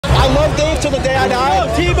till the day I die. Oh,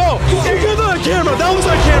 Tebow, you're the camera. That was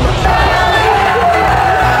on camera.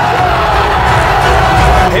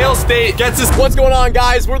 Hail State gets us. What's going on,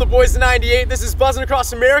 guys? We're the boys of 98. This is Buzzin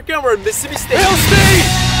Across America, and we're in Mississippi State. Hail State!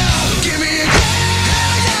 Give me a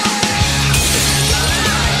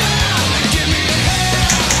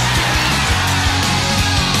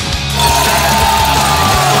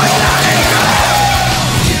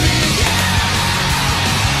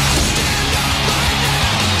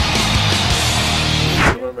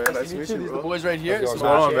Nice to meet you, These bro. are the boys right here. What's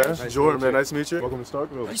going on, man? Nice Jordan, man. Nice to meet you. Welcome to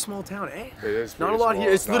Starkville. Pretty small town, eh? It is. Not a lot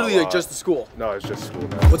here. It's literally like just the school. No, it's just school,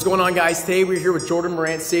 man. What's going on, guys? Today we're here with Jordan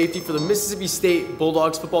Morant, safety for the Mississippi State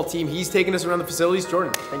Bulldogs football team. He's taking us around the facilities.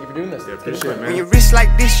 Jordan, thank you for doing this. Yeah, appreciate it, man. When you wrist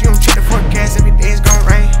like this, you don't check the forecast. Every day it's gonna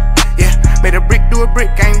rain. Yeah, made a brick do a brick.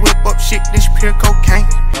 I ain't whip up shit. This pure cocaine.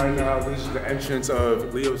 Right now, this is the entrance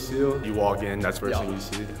of Leo Seal. You walk in, that's the first thing you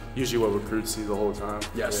see. Usually what recruits see the whole time.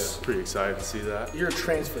 Yes. Yeah, pretty excited to see that. You're a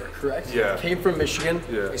transfer, correct? Yeah. Came from Michigan.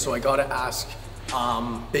 Yeah. Okay, so I gotta ask,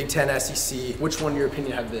 Big Ten, SEC, which one in your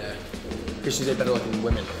opinion have the Christian State better looking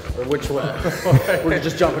women? Or which one? We're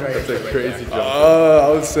just jumping right into it. That's a crazy jump. I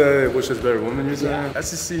would say which is better women, you're saying?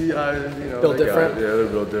 SEC, you know. Built different? Yeah, they're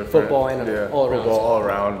real different. Football and all around. Football all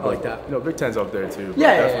around. I like that. You know, Big Ten's up there too. But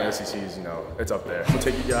Yeah, definitely SEC's, you know, it's up there. We'll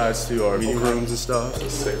take you guys to our meeting rooms and stuff. It's a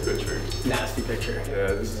sick picture. Nasty picture. Yeah,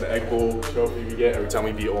 this is the Egg Bowl trophy we get every time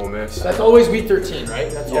we beat Ole Miss. That's always week 13,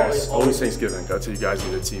 right? That's Yes, always Thanksgiving. That's what you guys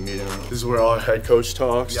need a team meeting. This is where our head coach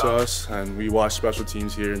talks to us, and we watch special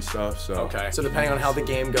teams here and stuff. So Okay. So depending on how the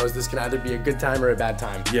game goes, this can either be a good time or a bad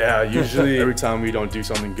time. yeah, usually every time we don't do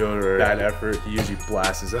something good or bad effort, he usually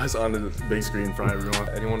blasts us onto the big screen in front of everyone.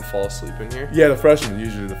 Anyone fall asleep in here? Yeah, the freshmen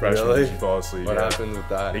usually Really? usually fall asleep. What yeah. happens with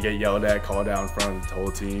that? They get yelled at, called out in front of the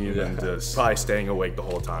whole team, and just probably staying awake the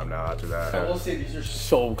whole time now after that. I will say these are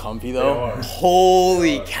so comfy though.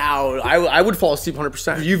 Holy cow. I would fall asleep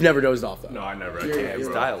 100%. You've never dozed off though. No, I never. I can't. It's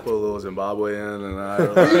dialed. Put a little Zimbabwe in, and I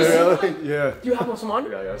don't know. Yeah. Do you have some on?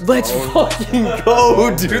 Yeah, yeah, Let's fucking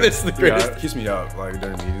go, dude. This is the greatest. Yeah, keeps me up like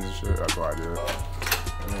during meetings and shit. That's what I do.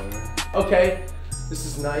 Okay, this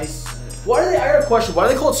is nice. Why do they? I got a question. Why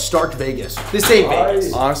do they call it Stark Vegas? This ain't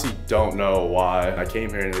Vegas. I honestly don't know why. I came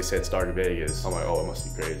here and they said Stark Vegas. I'm like, oh, it must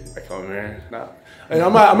be crazy. I come here, nah. And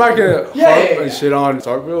I'm not gonna harp and shit on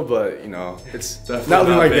Starkville, but you know, it's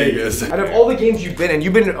definitely not like Vegas. Out of all the games you've been in,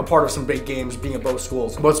 you've been a part of some big games, being at both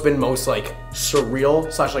schools. What's been most like surreal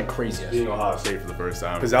 / like craziest? Being Ohio State for the first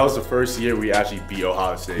time, because that was the first year we actually beat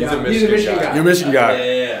Ohio State. Yeah. He's a Michigan guy. You're a Michigan guy.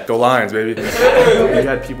 Yeah. Go Lions, baby. We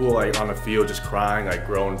had people like on the field just crying, like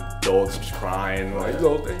grown adults just crying, like,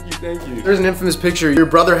 oh, thank you, thank you. There's an infamous picture. Your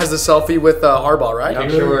brother has a selfie with Harbaugh, right?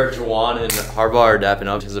 Picture where Juwan and Harbaugh are dapping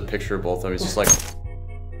up. There's a picture of both of them. He's just like.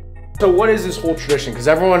 So what is this whole tradition? Because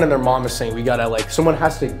everyone and their mom is saying we gotta like, someone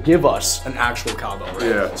has to give us an actual cowbell, right?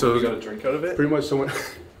 Yeah, so You got a drink out of it? pretty much someone.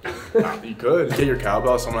 You could get your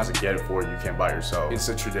cowbell. Someone has to get it for you. You can't buy it yourself. It's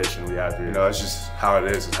a tradition we have here. You know, it's just how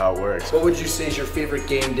it is. It's how it works. What would you say is your favorite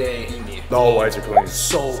game day? The all whites are clean.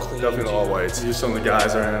 So clean. Definitely the all whites. These are some of the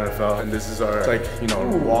guys that are in NFL, and this is our, it's like, you know,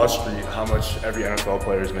 Wall Street, how much every NFL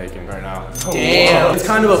player is making right now. Damn. It's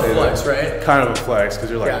kind of a flex, right? Kind of a flex, because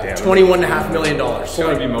you're like, Yeah, damn. $21.5 million. It's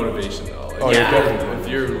gotta be motivation though. Like, Oh, yeah, definitely. if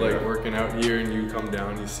you're like working out here and you come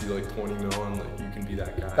down, you see like 20 mil and like you can be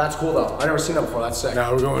that guy. That's cool though. I never seen that before. That's sick.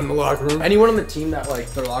 Now we're going in the locker room. Anyone on the team that like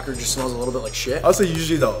their locker just smells a little bit like shit? I'll say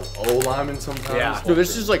usually the O-lineman sometimes. Yeah. Dude,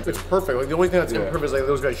 this is like, it's perfect. Like the only thing that's imperfect is like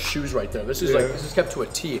those guys' shoes right there. This is like, this is kept to a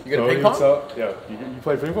T. You gonna ping pong? Yeah. You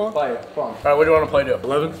play ping pong? Play it. All right, what do you want to play to?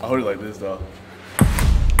 11? I hold it like this though.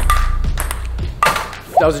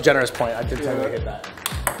 That was a generous point. I did tell you to hit that.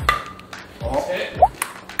 Oh.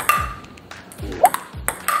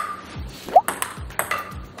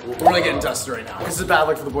 We're really getting dusted right now. This is bad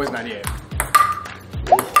luck for the boys 98.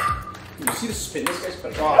 You see the spin this guy's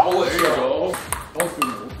putting? Oh, there you go.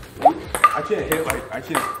 I can't hit like, I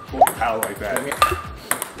can't hold the paddle like that.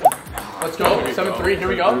 Let's go. 7-3. Here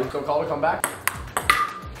we go. So call to come back.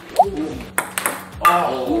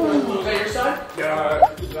 Oh. Is that your side? Yeah.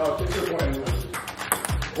 No, take your point.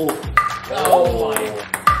 Oh my.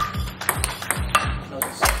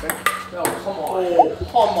 No, come on. Oh,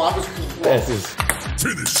 come on. This is.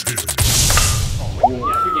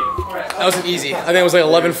 That wasn't easy. I think it was like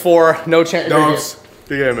 11-4. No chance. Dunks.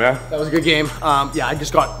 Good game, man. That was a good game. Yeah, I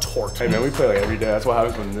just got torqued. Hey man, we play like every day. That's what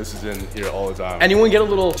happens when this is in here all the time. Anyone get a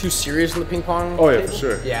little too serious in the ping pong? Oh yeah, table? for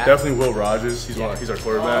sure. Yeah. Definitely Will Rogers. He's our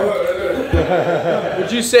quarterback.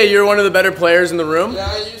 Would you say you're one of the better players in the room? Yeah,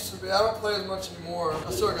 I used to be. Yeah, I don't play as much anymore.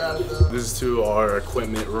 I still got it though. This is to our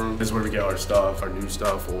equipment room. This is where we get our stuff, our new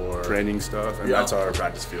stuff or training stuff, and that's our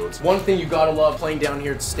practice fields. One thing you gotta love playing down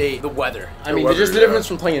here at State, the weather. I mean, weather, just the difference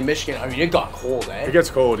from playing in Michigan. I mean, it got cold, eh? It gets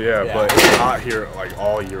cold, yeah, but it's hot here like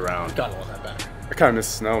all year round. Gotta love that back. I kind of miss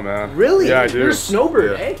snow, man. Really? Yeah, I do. You're a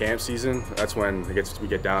snowbird, eh? Camp season, that's when we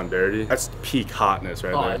get down dirty. That's peak hotness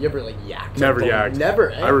right there. You ever like yak? Never yacked.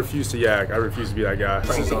 Never, eh? I refuse to yak. I refuse to be that guy.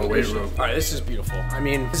 This is on the weight room. All right, this is beautiful. I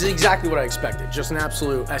mean, this is exactly what I expected. Just an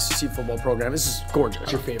absolute SEC football program. This is gorgeous.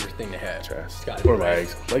 What's your favorite thing to hit? Chest. Got it. Or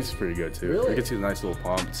legs. Legs is pretty good too. Really? We get to the nice little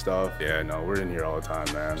pump and stuff. Yeah, no, we're in here all the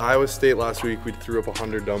time, man. Iowa State last week, we threw up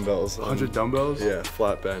 100 dumbbells. 100 dumbbells? Yeah,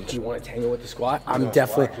 flat bench. Do you want to tangle with the squat? I'm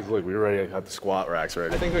definitely. Look, we already got the squat racks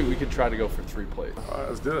ready. I think we could try to go for 3 plates. All right,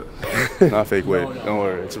 let's do it. Not fake weight. Don't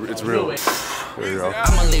worry. It's real. There we go.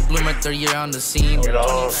 I'm a late bloomer, 3rd year on the scene. Okay.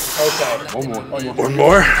 One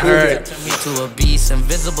more. All right. Turn me to a beast,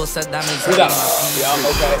 invisible set damage. Okay.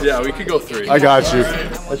 Yeah, we could go 3. I got you.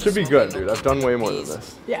 That should be good, dude. I've done way more than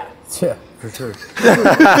this. Yeah. For sure.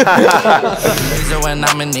 When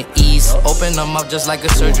I'm in the east, open them up just like a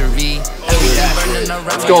surgery.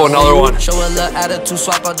 Let's go, another one. Show a little attitude,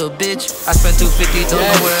 swap out the bitch. I spent 250, don't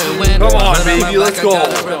know where it went. Come on, baby, let's go.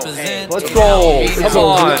 Let's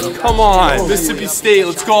go. Come on. Mississippi State,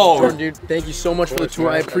 let's go. Dude, thank you so much for the tour.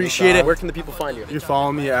 I appreciate it. Where can the people find you? You can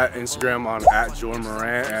follow me at Instagram on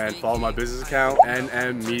 @JordanMorant and follow my business account,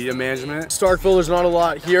 NM Media Management. Starkville, there's not a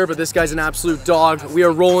lot here, but this guy's an absolute dog. We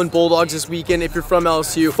are rolling Bulldogs this weekend. If you're from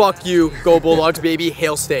LSU, fuck you. Go Bulldogs, baby.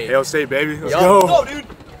 Hail State. Hail State, baby. Let's Yo. go. Dude.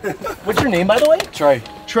 What's your name, by the way? Trey.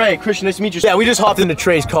 Trey, Christian, nice to meet you. Yeah, we just hopped into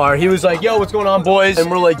Trey's car. He was like, yo, what's going on, boys? And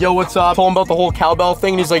we're like, yo, what's up? Told him about the whole cowbell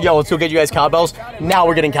thing, and he's like, yo, let's go get you guys cowbells. Now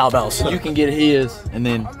we're getting cowbells. You can get his, and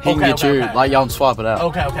then he can get yours. Okay. Like, y'all can swap it out.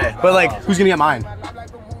 Okay. But like, who's gonna get mine?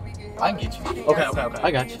 I can get you. Okay. I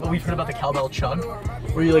got you. Well, we've heard about the cowbell chug.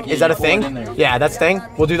 Were you like, Yeah, is that you a pour it thing? in there. Yeah, that's a thing.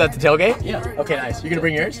 We'll do that to tailgate? Yeah. Okay, nice. You're gonna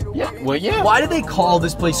bring yours? Yeah. Well, yeah. Why do they call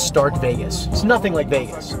this place Stark Vegas? It's nothing like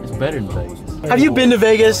Vegas. It's better than Vegas. Have you been to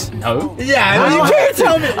Vegas? No. Yeah, you can't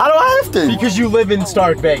tell me. I don't have to. Because you live in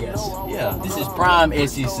Stark Vegas. Yeah. This is prime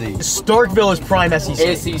SEC. Starkville is prime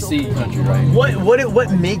SEC. SEC country, right?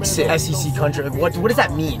 What makes it SEC country? What does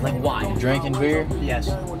that mean? Like why? Drinking beer. Yes.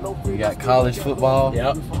 We got college football.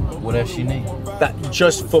 Yep. What else you need? That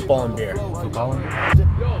just football and beer. Football and beer.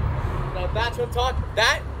 Now that's what I'm talking.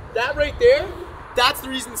 That right there. That's the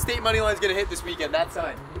reason the state money line's gonna hit this weekend. That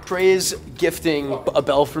sign. Trey's gifting a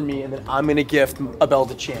bell for me, and then I'm gonna gift a bell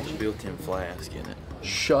to Chance. Built-in flask in it.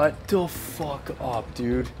 Shut the fuck up,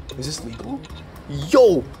 dude. Is this legal?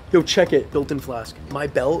 Yo, check it. Built-in flask. My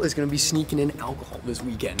bell is gonna be sneaking in alcohol this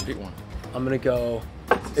weekend. Big one. I'm gonna go.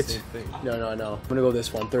 It's no. I'm gonna go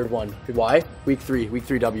this one, 3rd one. Why? Week 3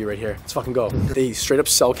 W right here. Let's fucking go. They straight up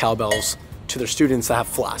sell cowbells to their students that have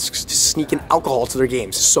flasks to sneak in alcohol to their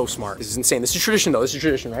games. It's so smart. This is insane. This is tradition though. This is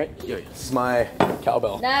tradition, right? Yeah. This is my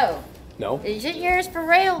cowbell. No. No? Is it yours for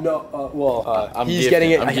real? No, he's gifted.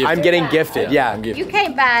 getting it. I'm getting gifted. Yeah. You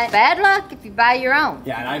can't buy bad luck if you buy your own.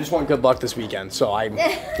 Yeah, and I just want good luck this weekend. So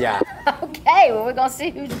yeah. Okay, well we're gonna see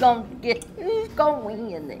who's gonna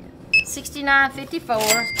win then.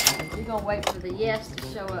 69.54. We're gonna wait for the yes to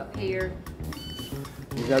show up here.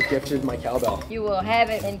 You've now gifted my cowbell. You will have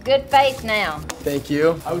it in good faith now. Thank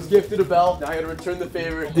you. I was gifted a bell. Now I gotta return the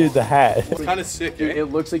favor. Dude, the hat. It's kind of sick, Dude, it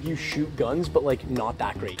looks like you shoot guns, but like not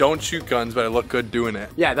that great. Don't shoot guns, but I look good doing it.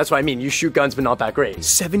 Yeah, that's what I mean. You shoot guns, but not that great.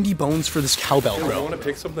 70 bones for this cowbell, You bro. want to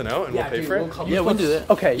pick something out and we'll pay for it? Yeah, we do that.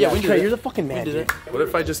 Okay, yeah, we do Trey, that. you're the fucking man, dude. What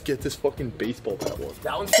if I just get this fucking baseball bat one?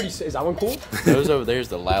 That one's pretty sick. Is that one cool? Those over there's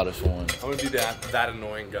the loudest one. I'm gonna be that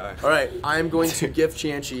annoying guy. All right, I'm going to gift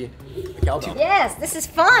Chancey a cowbell. Yes, this is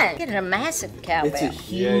fun. Get a massive cowbell. It's a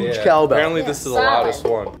huge cowbell. Apparently this is the loudest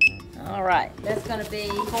one. All right, that's gonna be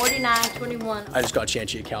 49.21. I just got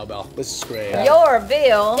Chancey a cowbell. This is great. Your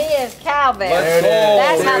bill is cowbell. Let's go.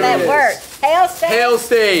 That's how There it that is. works. Hail State. Hail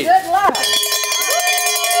State. Good luck.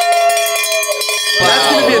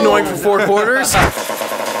 That's gonna be annoying for 4 quarters.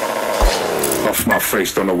 Off my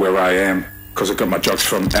face, don't know where I am, cause I got my drugs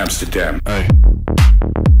from Amsterdam. Hey.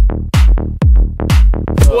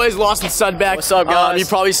 Boys, Lost in Sudbeck. What's up, guys? You've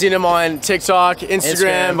probably seen him on TikTok,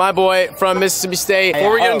 Instagram. My boy from Mississippi State.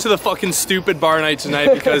 Before we get into the fucking stupid bar night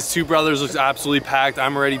tonight, because Two Brothers looks absolutely packed,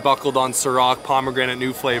 I'm already buckled on Ciroc, pomegranate,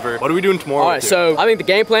 new flavor. What are we doing tomorrow? All right, so I think the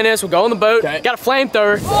game plan is we'll go on the boat. Got a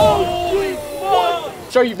flamethrower.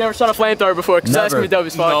 Sure, you've never shot a flamethrower before, because that's gonna be dope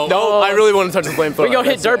as fuck. No, I really want to touch the flamethrower. We go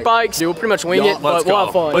hit dirt bikes. We'll pretty much wing it, but we'll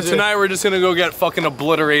have fun. But tonight we're just gonna go get fucking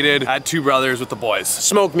obliterated at Two Brothers with the boys.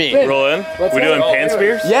 Smoke meat. Roll in. We doing pan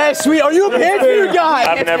spears? Yeah, sweet. Are you a pan spear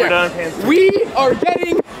guy? I've never done pan spears. We are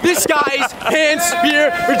getting This guy's pants,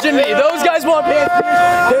 beer, virginity. Those guys want pants,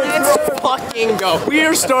 beer. Let's fucking go. We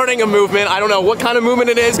are starting a movement. I don't know what kind of movement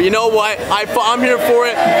it is, but you know what? I'm here for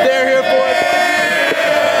it. They're here for it.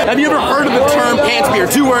 Have you ever heard of the term pants beer?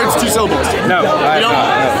 2 words, 2 syllables. No. You know?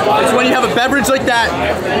 It's when you have a beverage like that,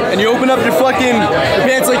 and you open up your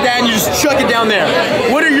pants like that, and you just chuck it down there.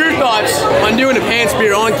 What are your thoughts on doing a pants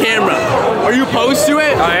beer on camera? Are you opposed to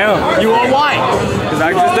it? I am. You are? Why? Because I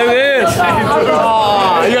can just do this.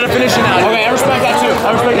 Oh, you gotta finish it now. Okay, I respect that too.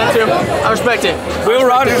 I respect it. Will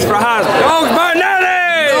Rogers for Heisman. Dogs by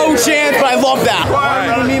Nelly! No chance, but I love that.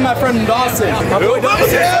 Right. Me and my friend Dawson. Who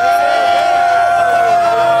Dawson?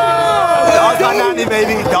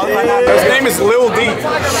 Baby. His name is Lil D.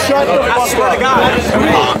 Shut the fuck up. I swear to God.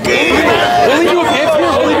 Will he do a pants beer?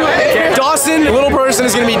 Will he do a pants beer? Dawson, the little person,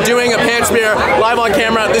 is going to be doing a pants beer live on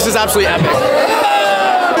camera. This is absolutely epic.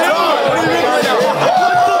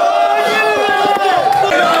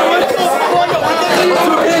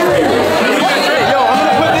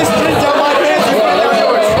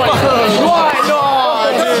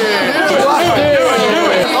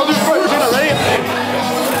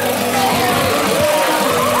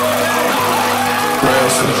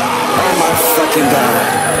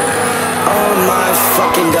 Oh my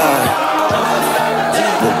fucking God.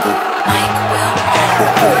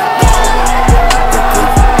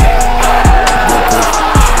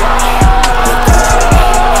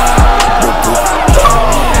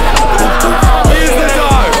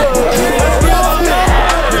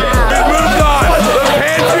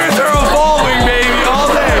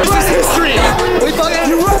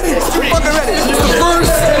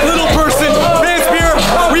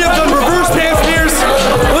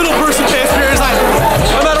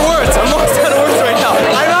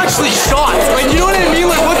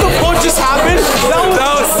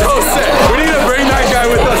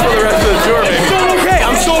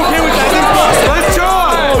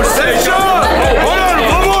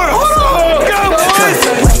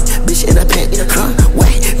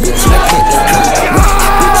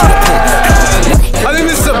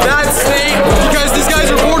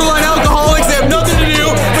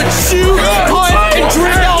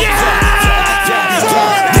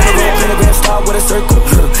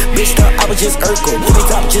 Just Urkel, give me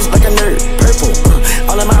top just like a nerd, purple.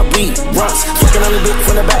 All of my weed runs, fucking on the dick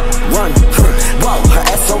from the back, run. Wow, her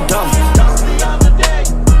ass so dumb.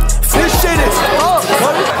 This shit is up.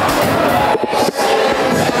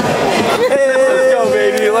 Let's go,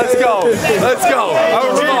 baby. Let's go. Let's go.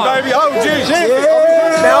 OG, baby. OG.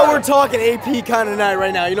 Yeah. Now we're talking AP kind of night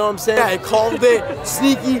right now. You know what I'm saying? I called it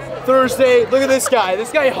Sneaky Thursday. Look at this guy.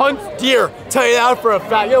 This guy hunts deer. Tell you that for a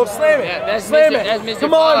fact. Yo, slam it. Yeah, that's slam Mr. it. That's Mr.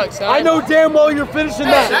 Come on. Fox, huh? I know damn well you're finishing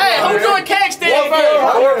that. Hey, who's doing keg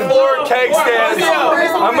stands? Four keg stands.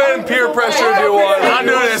 I'm letting peer pressure do one. I'm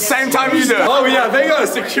doing it at the same time you do it. Oh yeah, they got a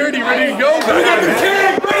security ready to go. We got the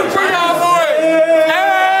king. Bring it out, boy.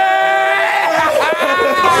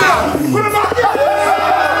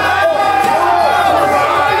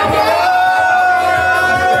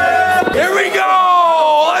 Here we go.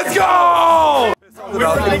 Let's go.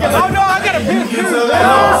 Oh no, I got a piss too.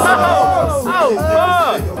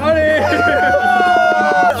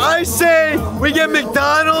 I say we get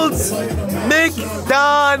McDonald's.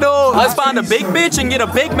 Let's find a big bitch and get a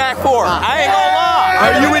Big Mac for her. I ain't gonna lie.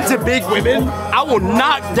 Are you into big women? I will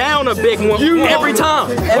knock down a big one every time.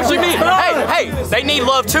 What you mean? Hey, they need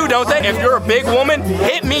love too, don't they? If you're a big woman,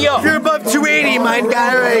 hit me up. If you're above 280, my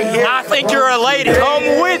guy right here. I think you're a lady. Come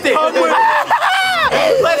with it. Come with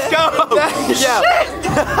it. Let's go.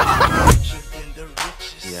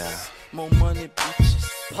 Yeah. More money, bitches.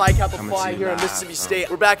 Pi Kappa Phi here in Mississippi State.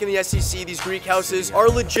 We're back in the SEC. These Greek houses are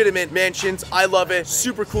legitimate mansions. I love it.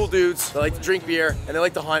 Super cool dudes. They like to drink beer and they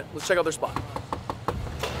like to hunt. Let's check out their spot.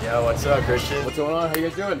 Yo, what's up, Christian? What's going on? How you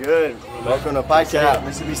guys doing? Good. Welcome to Pi Kappa,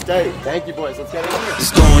 Mississippi State. Thank you, boys. Let's get in here.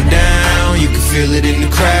 It's going down. You can feel it in the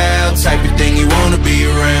crowd. Type of thing you want to be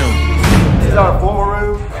around. This is our pool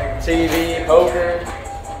room. TV, poker.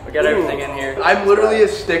 We got everything in here. I'm literally a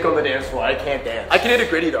stick on the dance floor. I can't dance. I can hit a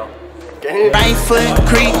gritty though. Right foot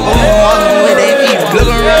creep, with that keep look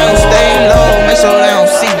around, stay low, make sure they don't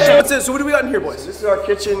see. What's this? So what do we got in here, boys? This is our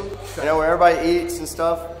kitchen, you know, where everybody eats and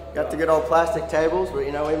stuff. Got the good old plastic tables, but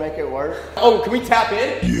you know, we make it work. Oh, can we tap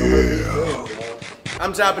in? Yeah.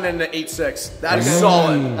 I'm tapping into 8-6. That is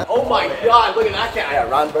solid. Oh my God, look at that guy. Yeah,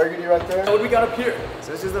 Ron Burgundy right there. What do we got up here?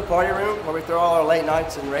 So this is the party room where we throw all our late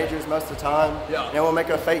nights and ragers most of the time. Yeah. And we'll make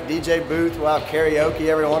a fake DJ booth. We'll have karaoke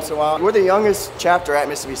every once in a while. We're the youngest chapter at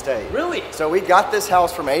Mississippi State. Really? So we got this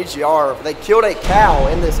house from AGR. They killed a cow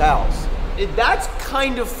in this house. That's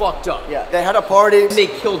kind of fucked up. Yeah, they had a party. They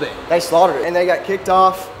killed it. They slaughtered it. And they got kicked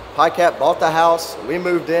off. Highcap bought the house. We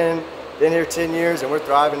moved in. Been here 10 years and we're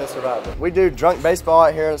thriving and surviving. We do drunk baseball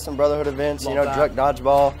out here at some brotherhood events, you know, drunk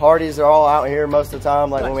dodgeball. Parties are all out here most of the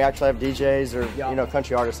time, like when we actually have DJs or, you know,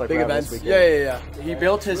 country artists like big we're having events. this weekend. Yeah. He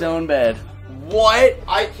built his own bed. What?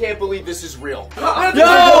 I can't believe this is real. Yo!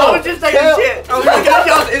 I was just taking shit. I was looking at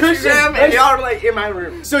y'all's Instagram and y'all were like in my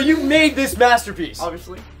room. So you made this masterpiece?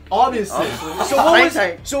 Obviously. So what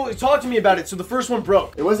was, so talk to me about it. So the first one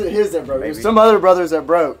broke. It wasn't his that broke. It was some other brothers that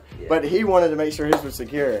broke. But he wanted to make sure his was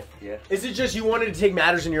secure. Yeah. Is it just you wanted to take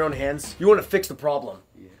matters in your own hands? You want to fix the problem?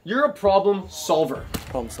 Yeah. You're a problem solver.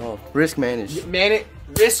 Problem solved. Risk managed.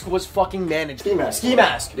 Risk was fucking managed. Ski mask. Ski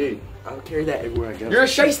mask. Dude, I'll carry that everywhere I go. You're a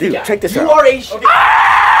shiesty guy. Check this out. You are a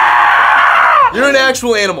You're an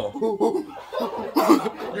actual animal.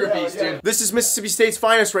 You're a beast, dude. This is Mississippi State's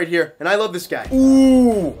finest right here, and I love this guy.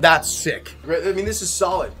 Ooh, that's sick. I mean, this is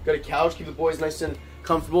solid. Got a couch, keep the boys nice and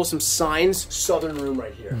comfortable. Some signs. Southern room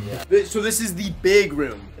right here. Yeah. So this is the big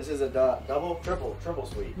room. This is a double, triple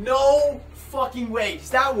suite. No fucking way. Does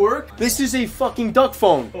that work? This is a fucking duck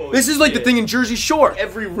phone. Holy this is like shit. The thing in Jersey Shore.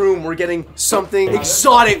 Every room we're getting something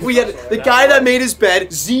exotic. We had the guy that made his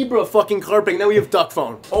bed, zebra fucking carpeting. Now we have duck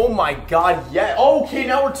phone. Oh my god, yeah. Okay,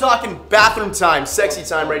 now we're talking bathroom time, sexy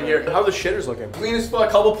time right here. How are the shitters looking? Clean as fuck,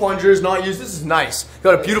 couple plungers, not used. This is nice.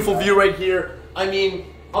 Got a beautiful view right here. I mean,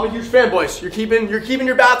 I'm a huge fan, boys. You're keeping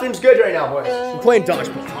your bathrooms good right now, boys. We're playing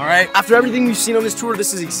dodgeball, all right? After everything we've seen on this tour,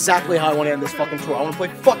 this is exactly how I want to end this fucking tour. I want to play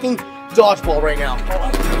fucking dodgeball right now.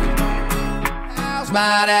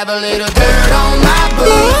 Might have a little dirt on my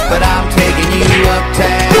boots, but I'm taking you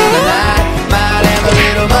uptown tonight. Might have a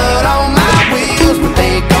little mud on my wheels, but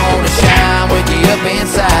they gonna shine with you up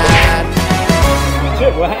inside.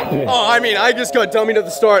 What happened? Oh, I mean, I just got dummied at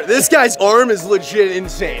the start. This guy's arm is legit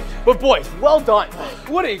insane. But boys, well done.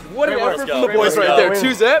 What an effort from the boys right there.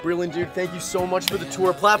 2-zip. Brilliant, dude. Thank you so much for the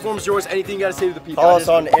tour. Platform's yours. Anything you gotta say to the people? Follow us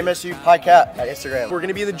on MSU Highcap at Instagram. We're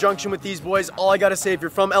gonna be in the junction with these boys. All I gotta say, if you're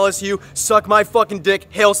from LSU, suck my fucking dick.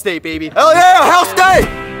 Hail State, baby. Hell yeah, Hail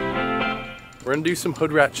State! We're gonna do some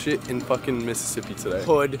hood rat shit in fucking Mississippi today.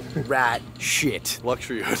 Hood rat shit.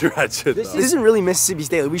 Luxury hood rat shit. This isn't really Mississippi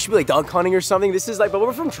State. Like, we should be like dog hunting or something. This is like, but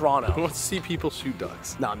we're from Toronto. Who wants to see people shoot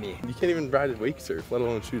ducks? Not me. You can't even ride a wake surf, let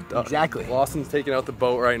alone shoot ducks. Exactly. Lawson's taking out the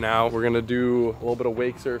boat right now. We're gonna do a little bit of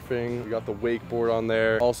wake surfing. We got the wakeboard on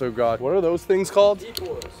there. Also got, what are those things called?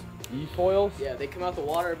 E-foils? Yeah, they come out the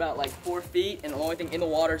water about like 4 feet, and the only thing in the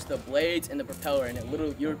water is the blades and the propeller, and it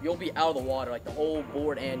literally you'll be out of the water, like the whole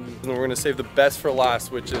board and you. And we're gonna save the best for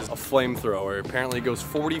last, which is a flamethrower. Apparently it goes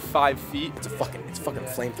 45 feet. It's fucking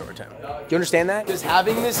flamethrower time. Do you understand that? Does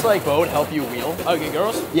having this like boat help you wheel? Okay,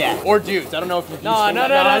 girls? Yeah. Or dudes. I don't know if you've No, yeah,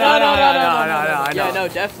 no,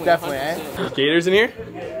 definitely. Definitely, eh? There's gators in here?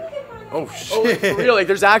 Oh shit. For real, like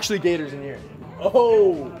there's actually gators in here.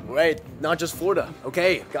 Oh, right, not just Florida.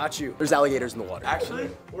 Okay, got you. There's alligators in the water. Actually,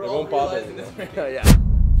 it won't bother me. Yeah.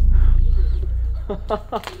 You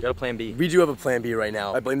got a plan B. We do have a plan B right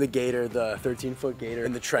now. I blame the gator, the 13-foot gator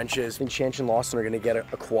in the trenches. I think Chance and Lawson are gonna get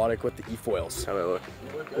aquatic with the e-foils. How do I look?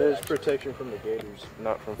 There's protection from the gators,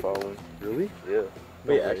 not from falling. Really? Yeah.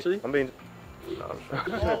 Wait, actually? I mean, no,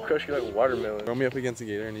 I'm just gonna crush you like a watermelon. Throw me up against a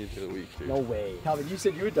gator, I need to do the week, dude. No way. Calvin, you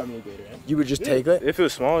said you would dummy a gator, eh? You would just take it? If it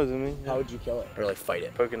was smaller than me. How would you kill it? Or like fight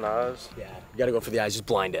it? Poking the eyes. Yeah. You gotta go for the eyes, just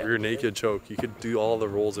blind it. Rear naked choke. You could do all the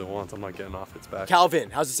rolls at once. I'm not getting off its back.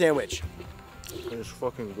 Calvin, how's the sandwich? It's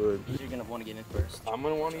fucking good. You're gonna want to get in first. I'm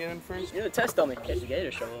gonna want to get in first? You're the test dummy. Catch the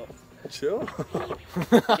gator show up. Chill.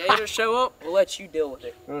 Gator show up, we'll let you deal with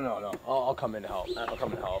it. No. I'll come in to help. I'll come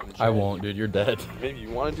in to help. I won't, dude. You're dead. Maybe you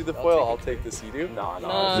want to do the foil, I'll take this. You do?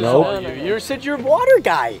 No. You said you're a water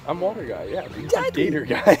guy. I'm water guy, yeah. Dude. I'm gator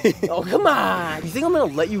guy. Oh, come on. You think I'm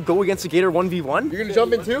gonna let you go against a gator 1v1? You're gonna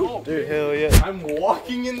jump in too? Dude, hell yeah. I'm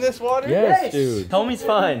walking in this water? Yes, dude. Tell me it's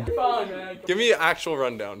fine. Fine, man. Give me an actual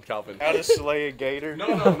rundown, Calvin. How to slay a gator? No,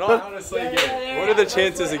 not how to slay a gator. What are the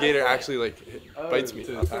chances a gator actually like bites me?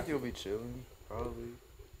 I think you'll be chilling, probably.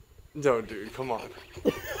 No, dude, come on.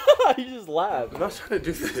 You just laughed. I'm not trying to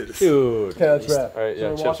do this. Dude. Okay, let's wrap. Alright,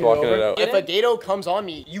 yeah, Chip's walking it out. If a gator comes on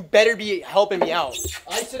me, you better be helping me out.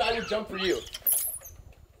 I said I would jump for you.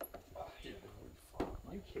 Are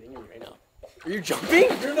you kidding me right now? Are you jumping?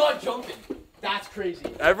 You're not jumping. That's crazy.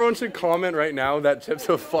 Everyone should comment right now that Chip's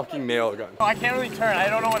a fucking nail gun. I can't really turn. I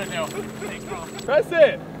don't know what to do. Thanks, bro. Press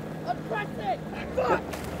it! I'm pressing. Fuck.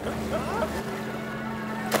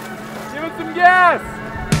 Give it some gas!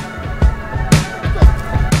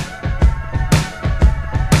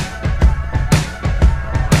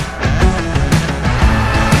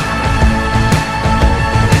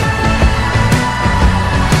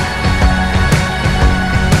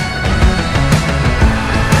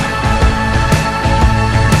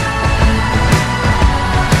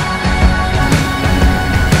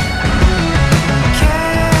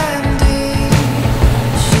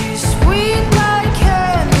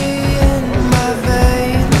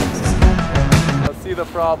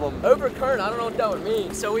 problem. Overcurrent, I don't know what that would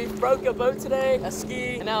mean. So we broke a boat today, a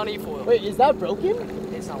ski, and now an e-foil. Wait, is that broken?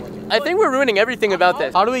 It's not working. I think we're ruining everything about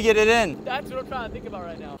this. How do we get it in? That's what I'm trying to think about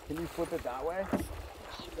right now. Can you flip it that way?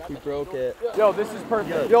 We broke it. Yo, this is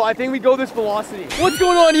perfect. Yo, I think we go this velocity. What's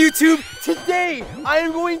going on, YouTube? Today, I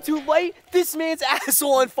am going to light this man's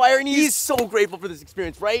asshole on fire, and he is so grateful for this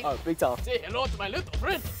experience, right? Oh, big time. Say hello to my little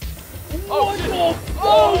friend. What the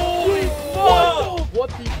fuck? What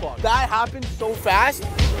the fuck? That happened so fast.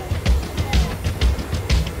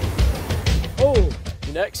 Oh,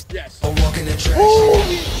 you next? Yes.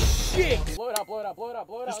 Holy shit! Blow it out, blow it out, blow it out,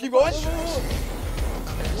 blow it out. Just keep going.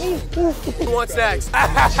 What's next?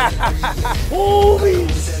 Holy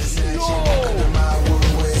shit!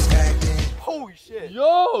 Holy shit! Yo!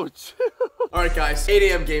 All right, guys.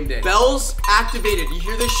 8 a.m. game day. Bells activated. You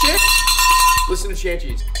hear this shit? Listen to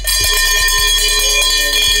Chanchies.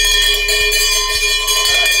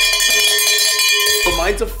 But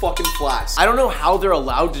mine's a fucking flask. I don't know how they're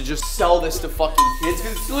allowed to just sell this to fucking kids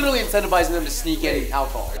because it's literally incentivizing them to sneak in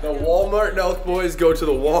alcohol. The Walmart Nelk boys go to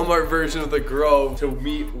the Walmart version of the Grove to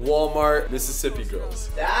meet Walmart Mississippi girls.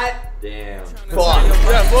 That damn. fuck.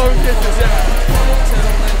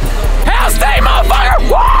 Hell stay, motherfucker!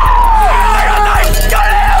 Woo!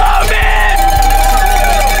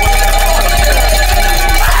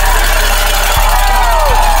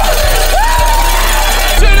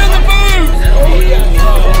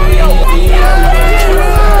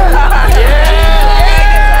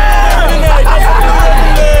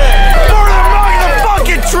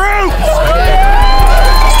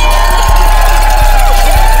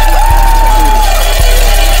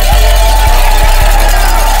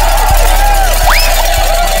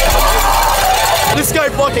 This guy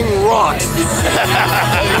fucking rocks.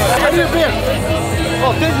 How you been?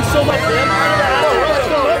 Oh, thank you so much, man. Let's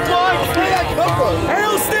go. Let's go. Where did that come from?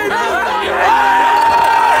 Hail Steve!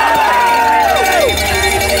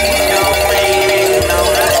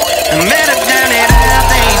 Met her down at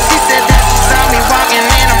Aldi. She said that she saw me walking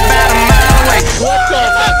in about a mile away. What the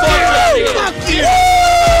fuck? Fuck you!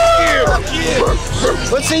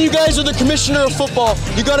 Let's say you guys are the commissioner of football.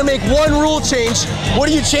 You gotta make one rule change. What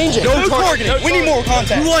are you changing? No targeting. We need more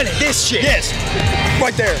contact. You want this shit? Yes.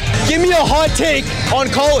 Right there. Give me a hot take on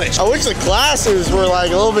college. I wish the classes were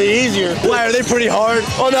like a little bit easier. Why, are they pretty hard?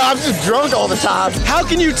 Oh no, I'm just drunk all the time. How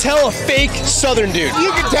can you tell a fake Southern dude?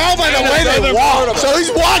 You can tell by the way they walk. So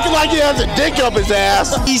he's walking like he has a dick up his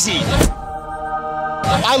ass. Easy.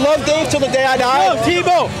 I love Dave till the day I die. Yo,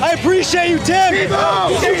 Tebow, I appreciate you, Tim. Tebow!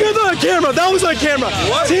 You're on camera. That was on camera.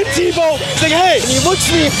 What? Tim Tebow. He's like, hey. And he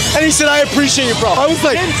looks at me and he said, I appreciate you, bro. I was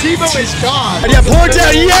like, Tim Tebow is gone. And yeah, pour it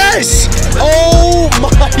down. Yes! Oh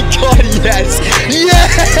my God, yes.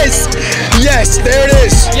 Yes! Yes, there it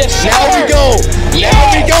is. Yes, sir. Now we go. Yes.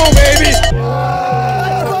 Now we go, baby.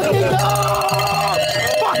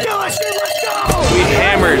 We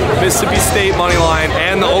hammered Mississippi State money line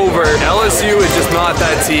and the over. LSU is just not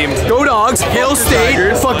that team. Go Dogs, Hail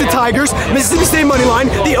State, fuck the Tigers, Mississippi State money line,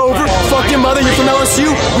 the over, fuck your mother, you're from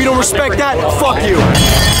LSU, we don't respect that, fuck you. There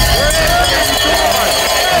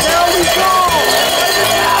we go!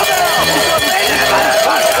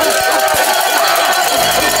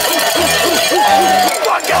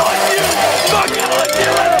 Fuck LSU! Fuck LSU!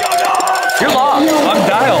 Let's go Dogs! You're lost. I'm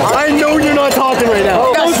dialed. I know you're not talking right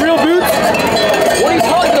now. Those real boots? What are you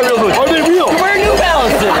calling the real boots? Are they real? We're New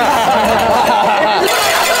Balances!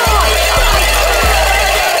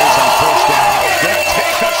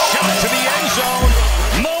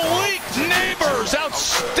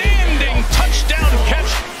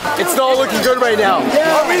 It's not looking good right now.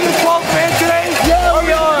 Yeah. Are we the 12th man today? Yeah,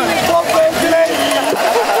 we are. 12th man today?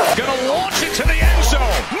 Gonna launch it to the end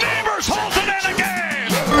zone. Neighbors holds it in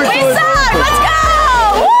again. Wayside, let's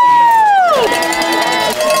go! Woo!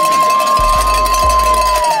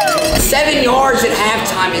 7 yards at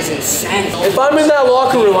halftime is insane. If I'm in that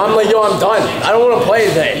locker room, I'm like, yo, I'm done. I don't want to play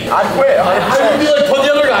today. I'd quit. I would be like, put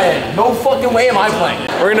the other guy in. No fucking way am I playing.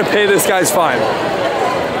 We're gonna pay this guy's fine.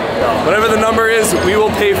 Whatever the number is, we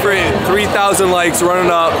will pay for it. 3,000 likes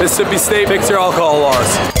running up. Mississippi State, fix your alcohol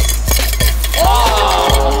laws.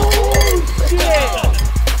 Oh, shit.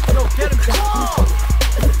 Yo, get him.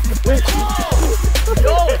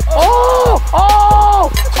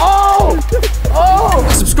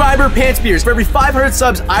 Subscriber pants beers. For every 500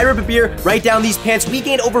 subs, I rip a beer right down these pants. We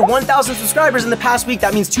gained over 1,000 subscribers in the past week.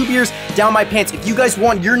 That means 2 beers down my pants. If you guys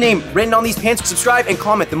want your name written on these pants, subscribe and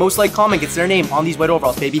comment. The most liked comment gets their name on these white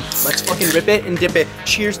overalls, baby. Let's fucking rip it and dip it.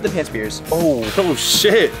 Cheers to the pants beers. Oh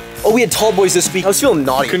shit. Oh, we had tall boys this week. I was feeling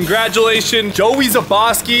naughty. Congratulations, Joey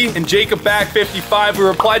Zaboski and Jacob Back 55. We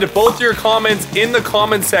replied to both your comments in the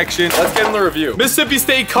comment section. Let's get in the review. Mississippi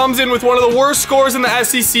State comes in with one of the worst scores in the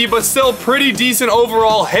SEC, but still pretty decent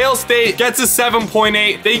overall. Hail State gets a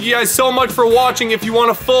 7.8. Thank you guys so much for watching. If you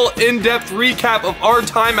want a full in-depth recap of our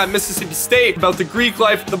time at Mississippi State, about the Greek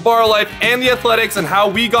life, the bar life, and the athletics, and how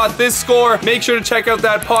we got this score, make sure to check out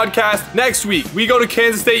that podcast. Next week, we go to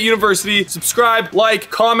Kansas State University. Subscribe,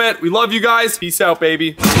 like, comment. We love you guys. Peace out,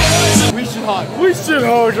 baby. We should hug. We should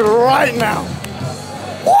hug right now.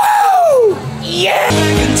 Woo!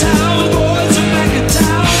 Yeah!